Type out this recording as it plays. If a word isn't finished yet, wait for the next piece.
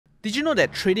Did you know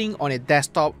that trading on a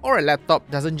desktop or a laptop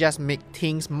doesn't just make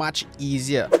things much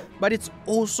easier, but it's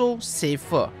also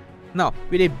safer? Now,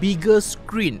 with a bigger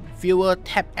screen, fewer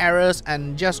tap errors,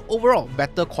 and just overall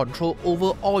better control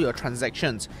over all your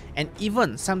transactions, and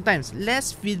even sometimes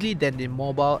less fiddly than the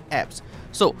mobile apps.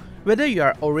 So, whether you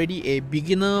are already a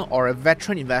beginner or a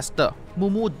veteran investor,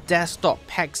 Moomoo Desktop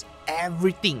packs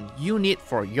everything you need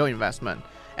for your investment.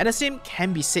 And the same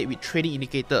can be said with trading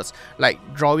indicators, like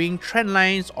drawing trend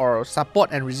lines or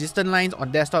support and resistance lines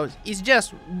on desktops is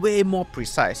just way more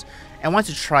precise. And once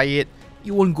you try it,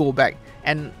 you won't go back.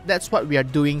 And that's what we are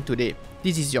doing today.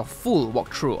 This is your full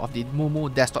walkthrough of the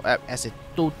Moomoo Desktop app as a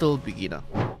total beginner.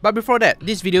 But before that,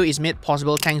 this video is made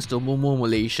possible thanks to Moomoo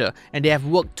Malaysia, and they have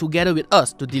worked together with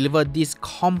us to deliver this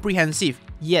comprehensive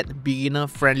yet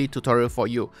beginner-friendly tutorial for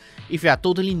you. If you are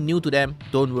totally new to them,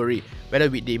 don't worry. Whether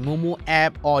with the Moomoo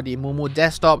app or the Moomoo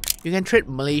Desktop, you can trade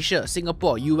Malaysia,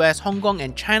 Singapore, US, Hong Kong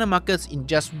and China markets in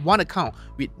just one account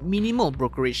with minimal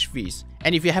brokerage fees.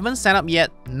 And if you haven't signed up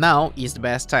yet, now is the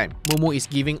best time. Moomoo is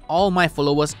giving all my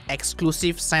followers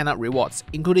exclusive sign-up rewards,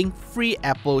 including free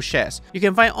Apple shares. You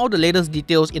can find all the latest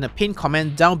details in a pinned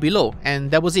comment down below, and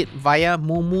that was it via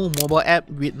Moomoo mobile app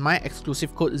with my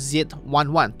exclusive code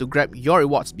Z11 to grab your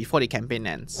rewards before the campaign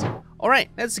ends. Alright,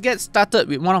 let's get started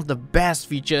with one of the best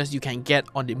features you can get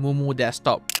on the Moomoo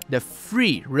Desktop, the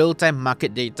free real-time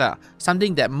market data,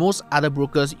 something that most other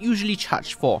brokers usually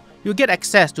charge for. You'll get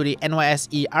access to the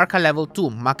NYSE Arca Level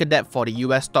 2 market depth for the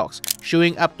US stocks,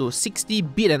 showing up to 60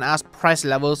 bid and ask price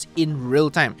levels in real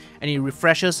time, and it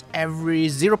refreshes every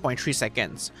 0.3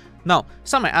 seconds. Now,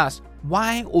 some might ask,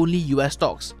 why only US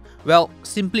stocks? Well,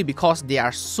 simply because they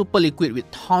are super liquid with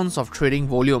tons of trading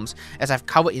volumes, as I've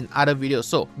covered in other videos,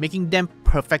 so making them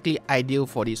perfectly ideal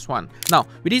for this one. Now,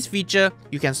 with this feature,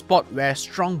 you can spot where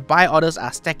strong buy orders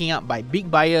are stacking up by big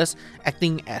buyers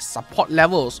acting as support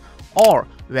levels, or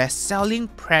where selling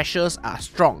pressures are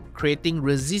strong, creating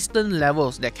resistance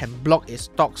levels that can block a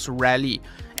stock's rally.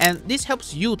 And this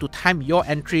helps you to time your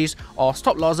entries or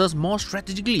stop losses more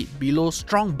strategically below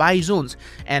strong buy zones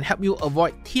and help you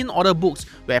avoid thin order books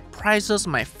where prices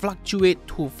might fluctuate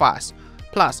too fast.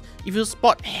 Plus, if you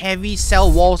spot heavy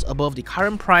sell walls above the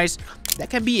current price, that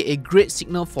can be a great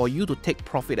signal for you to take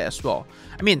profit as well.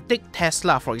 I mean, take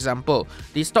Tesla for example.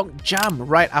 The stock jumped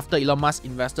right after Elon Musk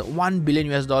invested $1 billion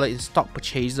in stock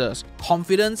purchases.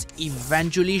 Confidence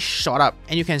eventually shot up,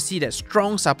 and you can see that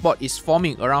strong support is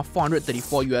forming around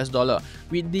 $434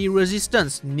 with the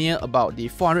resistance near about the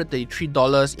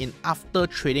 $433 in after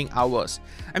trading hours.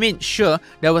 I mean, sure,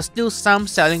 there was still some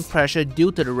selling pressure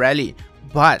due to the rally,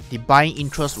 but the buying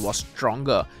interest was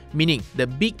stronger, meaning the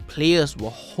big players were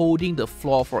holding the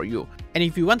floor for you. And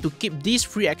if you want to keep this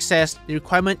free access, the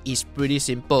requirement is pretty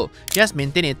simple. Just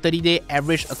maintain a 30-day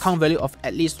average account value of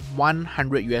at least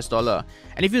 $100.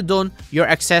 And if you don't, your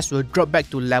access will drop back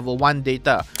to level 1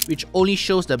 data, which only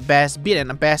shows the best bid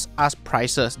and best ask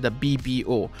prices, the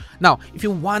BBO. Now, if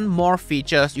you want more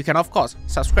features, you can of course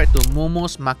subscribe to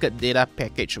Moomoo's market data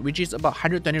package, which is about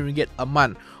 120 ringgit a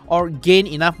month, or gain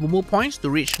enough Moomoo points to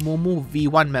reach Moomoo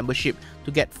V1 membership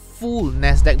to get full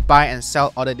Nasdaq buy and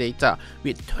sell order data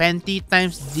with 20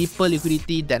 times deeper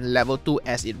liquidity than level 2,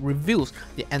 as it reveals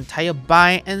the entire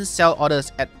buy and sell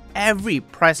orders at every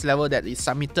price level that is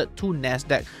submitted to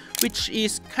Nasdaq, which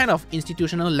is kind of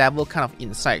institutional level kind of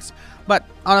insights. But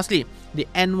honestly, the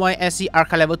NYSE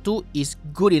Arca Level 2 is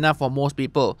good enough for most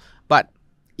people, but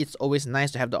it's always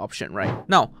nice to have the option, right?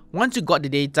 Now, once you got the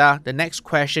data, the next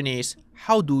question is,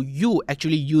 how do you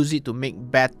actually use it to make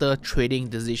better trading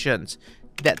decisions?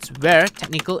 That's where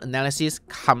technical analysis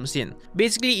comes in.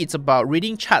 Basically, it's about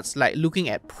reading charts like looking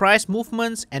at price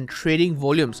movements and trading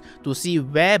volumes to see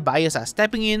where buyers are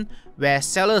stepping in, where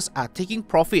sellers are taking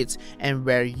profits, and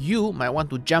where you might want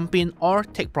to jump in or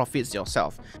take profits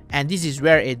yourself. And this is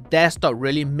where a desktop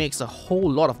really makes a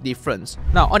whole lot of difference.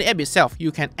 Now, on the app itself,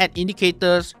 you can add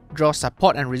indicators, draw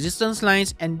support and resistance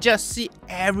lines, and just see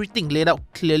everything laid out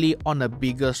clearly on a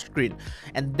bigger screen.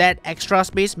 And that extra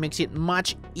space makes it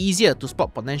much easier to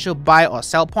spot potential buy or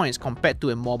sell points compared to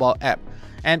a mobile app.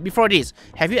 And before this,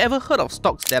 have you ever heard of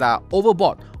stocks that are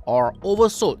overbought or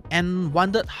oversold and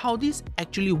wondered how this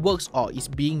actually works or is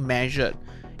being measured?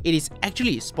 It is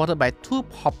actually spotted by two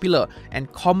popular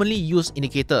and commonly used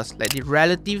indicators like the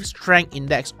Relative Strength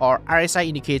Index or RSI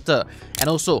indicator, and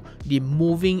also the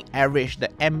Moving Average, the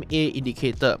MA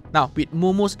indicator. Now, with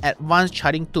Moomoo's advanced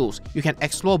charting tools, you can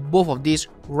explore both of these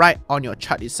right on your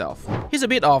chart itself. Here's a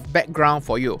bit of background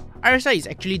for you. RSI is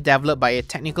actually developed by a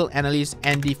technical analyst,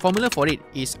 and the formula for it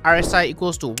is RSI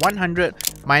equals to 100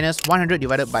 minus 100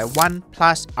 divided by 1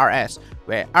 plus RS,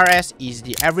 where RS is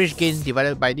the average gain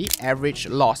divided by the average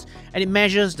loss, and it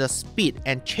measures the speed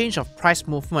and change of price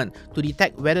movement to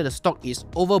detect whether the stock is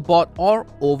overbought or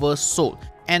oversold.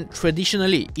 And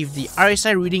traditionally, if the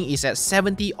RSI reading is at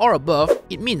 70 or above,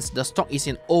 it means the stock is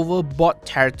in overbought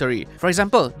territory. For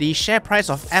example, the share price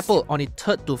of Apple on the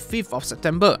 3rd to 5th of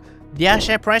September, their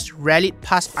share price rallied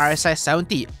past RSI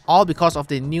 70, all because of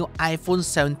the new iPhone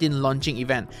 17 launching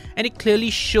event, and it clearly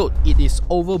showed it is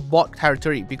overbought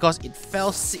territory because it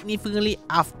fell significantly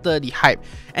after the hype.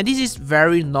 And this is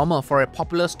very normal for a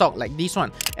popular stock like this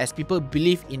one, as people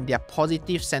believe in their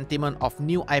positive sentiment of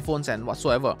new iPhones and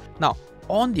whatsoever. Now,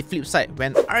 on the flip side,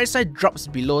 when RSI drops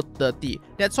below 30,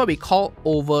 that's what we call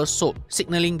oversold,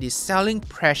 signaling the selling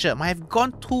pressure might have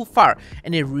gone too far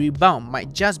and a rebound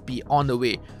might just be on the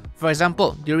way. For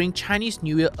example, during Chinese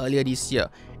New Year earlier this year,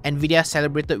 Nvidia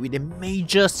celebrated with a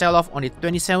major sell-off on the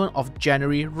 27th of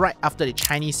January right after the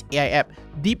Chinese AI app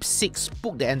DeepSeek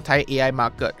spooked the entire AI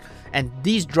market. And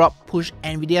this drop pushed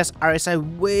Nvidia's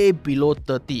RSI way below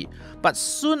 30. But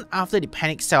soon after the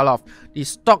panic sell-off, the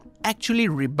stock actually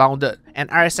rebounded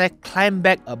and RSI climbed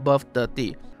back above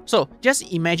 30. So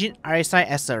just imagine RSI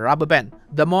as a rubber band.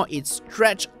 The more it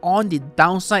stretches on the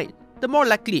downside, the more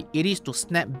likely it is to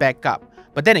snap back up.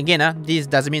 But then again, this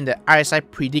doesn't mean that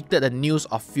RSI predicted the news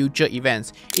of future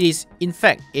events. It is in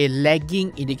fact a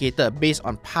lagging indicator based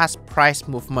on past price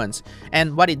movements.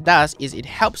 And what it does is it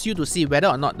helps you to see whether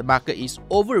or not the market is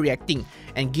overreacting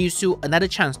and gives you another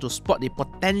chance to spot the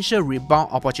potential rebound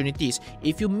opportunities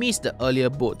if you miss the earlier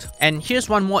boat. And here's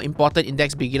one more important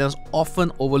index beginners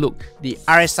often overlook, the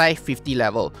RSI 50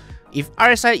 level. If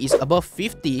RSI is above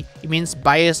 50, it means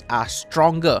buyers are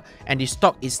stronger and the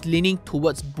stock is leaning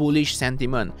towards bullish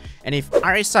sentiment. And if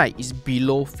RSI is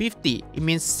below 50, it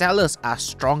means sellers are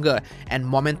stronger and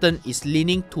momentum is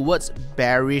leaning towards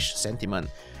bearish sentiment.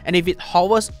 And if it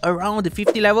hovers around the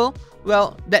 50 level,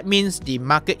 well, that means the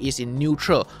market is in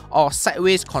neutral or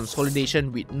sideways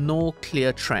consolidation with no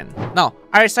clear trend. Now,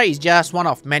 RSI is just one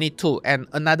of many tools, and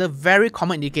another very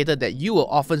common indicator that you will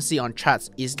often see on charts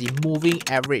is the moving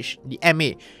average, the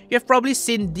MA. You have probably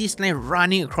seen this line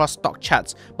running across stock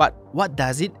charts, but what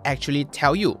does it actually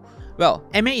tell you? Well,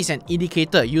 MA is an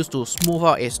indicator used to smooth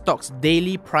out a stock's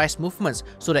daily price movements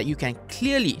so that you can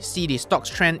clearly see the stock's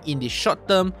trend in the short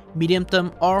term, medium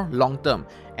term, or long term.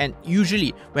 And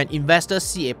usually, when investors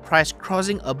see a price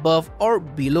crossing above or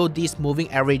below these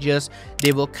moving averages,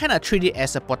 they will kind of treat it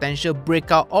as a potential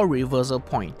breakout or reversal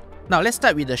point. Now, let's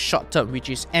start with the short term,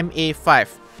 which is MA5.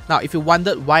 Now, if you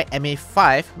wondered why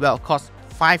MA5, well, cause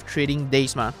 5 trading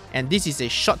days, and this is a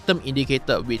short-term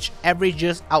indicator which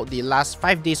averages out the last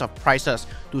 5 days of prices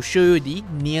to show you the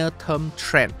near-term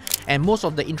trend. And most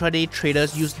of the intraday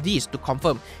traders use this to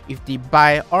confirm if the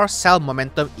buy or sell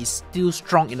momentum is still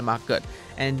strong in the market.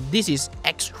 And this is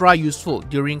extra useful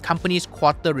during companies'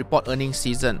 quarter report earnings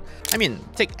season. I mean,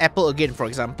 take Apple again for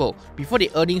example. Before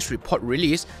the earnings report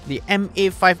release, the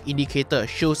MA5 indicator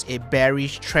shows a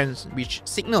bearish trend which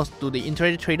signals to the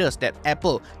intraday traders that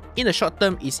Apple in the short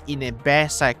term is in a bear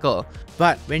cycle.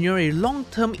 But when you're a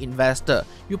long-term investor,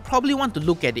 you probably want to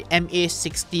look at the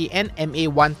MA60 and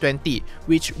MA120,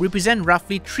 which represent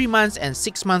roughly 3 months and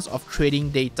 6 months of trading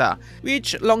data,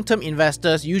 which long-term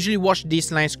investors usually watch these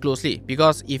lines closely,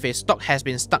 because if a stock has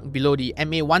been stuck below the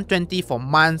MA120 for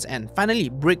months and finally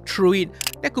break through it,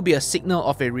 that could be a signal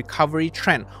of a recovery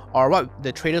trend, or what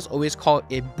the traders always call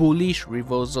a bullish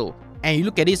reversal. And you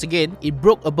look at this again, it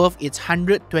broke above its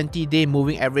 120-day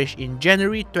moving average in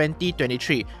January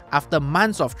 2023 after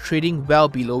months of trading well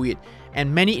below it.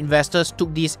 And many investors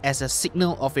took this as a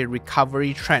signal of a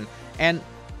recovery trend. And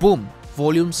boom,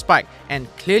 volume spike. And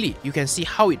clearly, you can see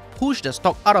how it pushed the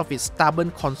stock out of its stubborn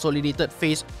consolidated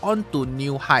phase onto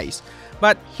new highs.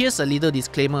 But here's a little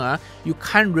disclaimer, you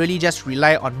can't really just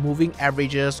rely on moving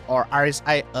averages or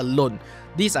RSI alone.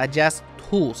 These are just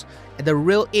tools. The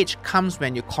real edge comes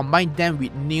when you combine them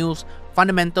with news,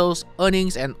 fundamentals,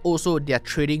 earnings, and also their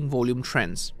trading volume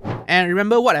trends. And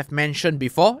remember what I've mentioned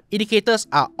before, indicators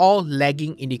are all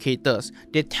lagging indicators.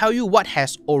 They tell you what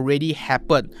has already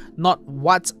happened, not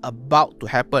what's about to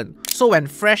happen. So when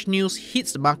fresh news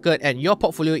hits the market and your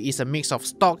portfolio is a mix of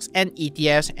stocks and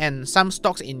ETFs and some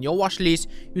stocks in your watch list,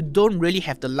 you don't really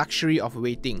have the luxury of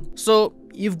waiting. So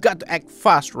you've got to act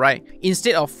fast, right?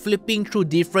 Instead of flipping through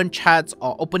different charts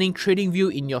or opening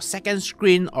TradingView in your second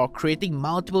screen or creating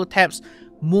multiple tabs,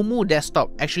 Moomoo Desktop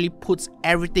actually puts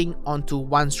everything onto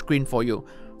one screen for you.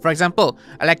 For example,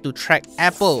 I like to track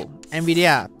Apple,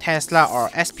 Nvidia, Tesla or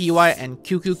SPY and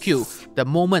QQQ the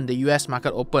moment the US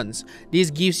market opens. This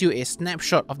gives you a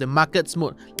snapshot of the market's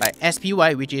mood. Like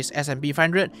SPY, which is S&P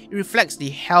 500, it reflects the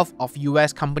health of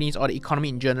US companies or the economy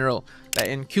in general. Like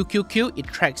in QQQ, it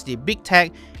tracks the big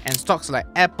tech, and stocks like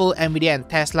Apple, Nvidia and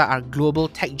Tesla are global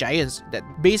tech giants that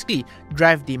basically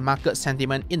drive the market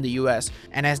sentiment in the US.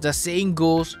 And as the saying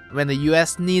goes, when the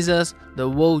US sneezes, the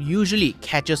world usually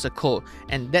catches a cold,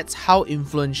 and that's how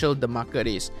influential the market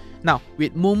is. Now,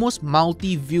 with Moomoo's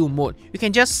multi-view mode, you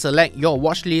can just select your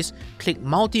watch list, click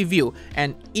multi-view,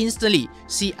 and instantly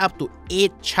see up to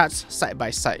 8 charts side by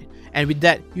side. And with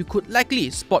that, you could likely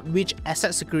spot which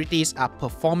asset securities are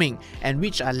performing and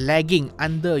which are lagging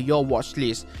under your watch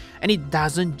list. And it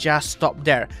doesn't just stop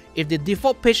there. If the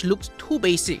default page looks too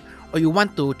basic, or you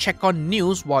want to check on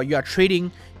news while you are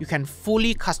trading, you can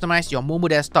fully customize your Moomoo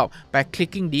desktop by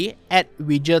clicking the Add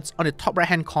Widgets on the top right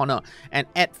hand corner and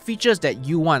add features that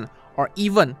you want, or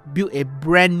even build a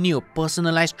brand new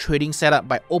personalized trading setup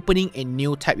by opening a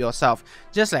new tab yourself,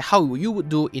 just like how you would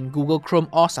do in Google Chrome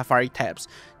or Safari tabs.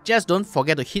 Just don't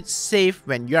forget to hit save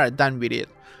when you are done with it.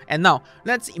 And now,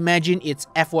 let's imagine it's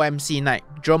FOMC night.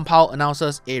 Jerome Powell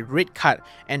announces a rate cut,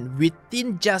 and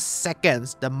within just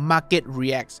seconds, the market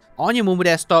reacts. On your Moomoo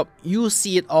desktop, you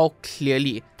see it all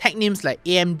clearly. Tech names like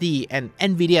AMD and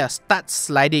Nvidia start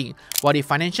sliding, while the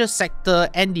financial sector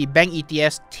and the bank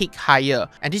ETFs tick higher.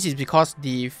 And this is because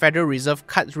the Federal Reserve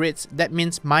cuts rates. That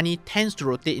means money tends to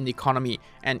rotate in the economy,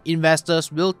 and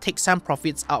investors will take some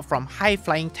profits out from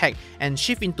high-flying tech and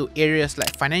shift into areas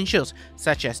like financials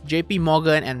such as JP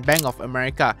Morgan and Bank of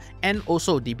America, and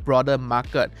also the broader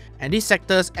market. And these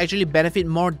sectors actually benefit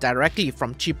more directly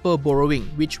from cheaper borrowing,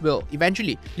 which will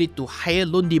eventually lead to higher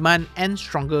loan demand and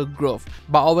stronger growth.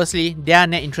 But obviously, their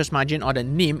net interest margin or the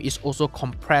NIM is also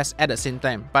compressed at the same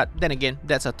time. But then again,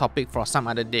 that's a topic for some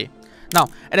other day. Now,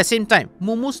 at the same time,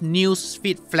 Moomoo's news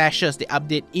feed flashes the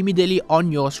update immediately on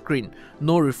your screen.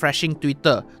 No refreshing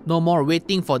Twitter, no more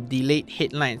waiting for delayed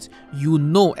headlines. You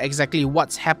know exactly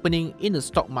what's happening in the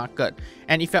stock market.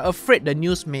 And if you're afraid the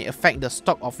news may affect the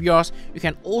stock of yours, you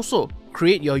can also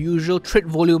create your usual trade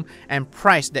volume and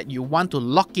price that you want to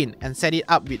lock in and set it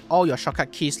up with all your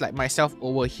shortcut keys like myself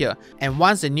over here. And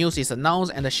once the news is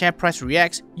announced and the share price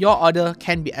reacts, your order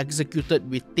can be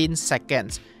executed within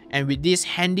seconds. And with these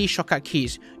handy shortcut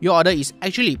keys, your order is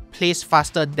actually placed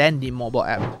faster than the mobile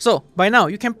app. So by now,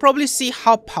 you can probably see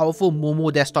how powerful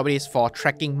Moomoo desktop is for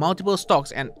tracking multiple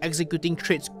stocks and executing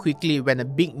trades quickly when a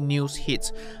big news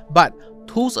hits. But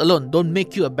tools alone don't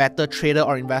make you a better trader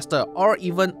or investor, or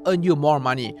even earn you more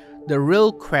money. The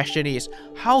real question is,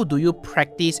 how do you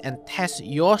practice and test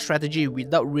your strategy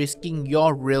without risking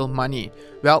your real money?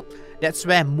 Well, that's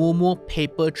where Moomoo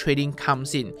paper trading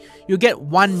comes in. You get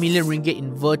 1 million ringgit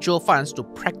in virtual funds to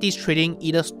practice trading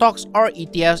either stocks or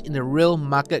ETFs in the real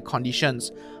market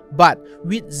conditions, but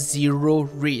with zero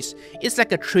risk. It's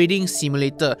like a trading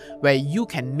simulator where you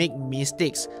can make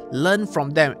mistakes, learn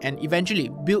from them, and eventually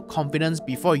build confidence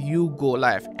before you go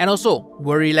live. And also,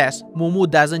 worry less,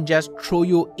 Moomoo doesn't just throw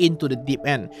you into the deep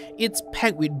end. It's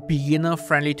packed with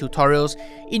beginner-friendly tutorials,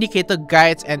 indicator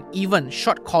guides, and even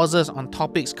short courses on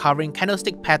topics covering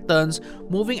candlestick patterns,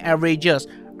 moving averages,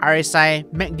 RSI,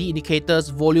 MACD indicators,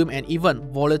 volume, and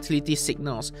even volatility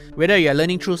signals. Whether you're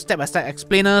learning through step-by-step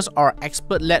explainers or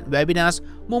expert-led webinars,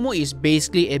 Moomoo is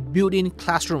basically a built-in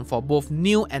classroom for both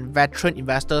new and veteran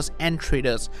investors and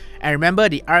traders. And remember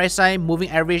the RSI,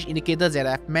 moving average indicators that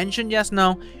I've mentioned just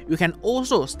now, you can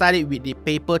also start it with the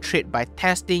paper trade by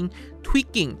testing,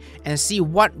 tweaking, and see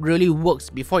what really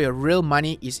works before your real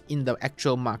money is in the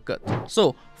actual market.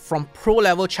 So, from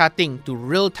pro-level charting to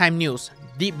real-time news,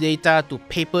 deep data to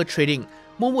paper trading,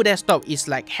 Moomoo Desktop is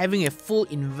like having a full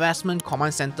investment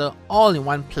command center all in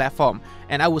one platform,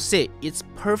 and I would say it's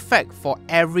perfect for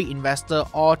every investor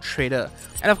or trader.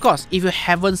 And of course, if you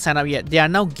haven't signed up yet, they are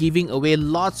now giving away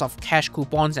lots of cash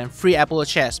coupons and free Apple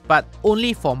shares, but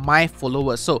only for my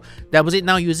followers. So deposit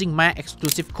now using my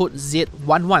exclusive code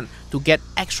Z11 to get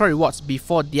extra rewards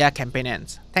before their campaign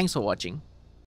ends. Thanks for watching.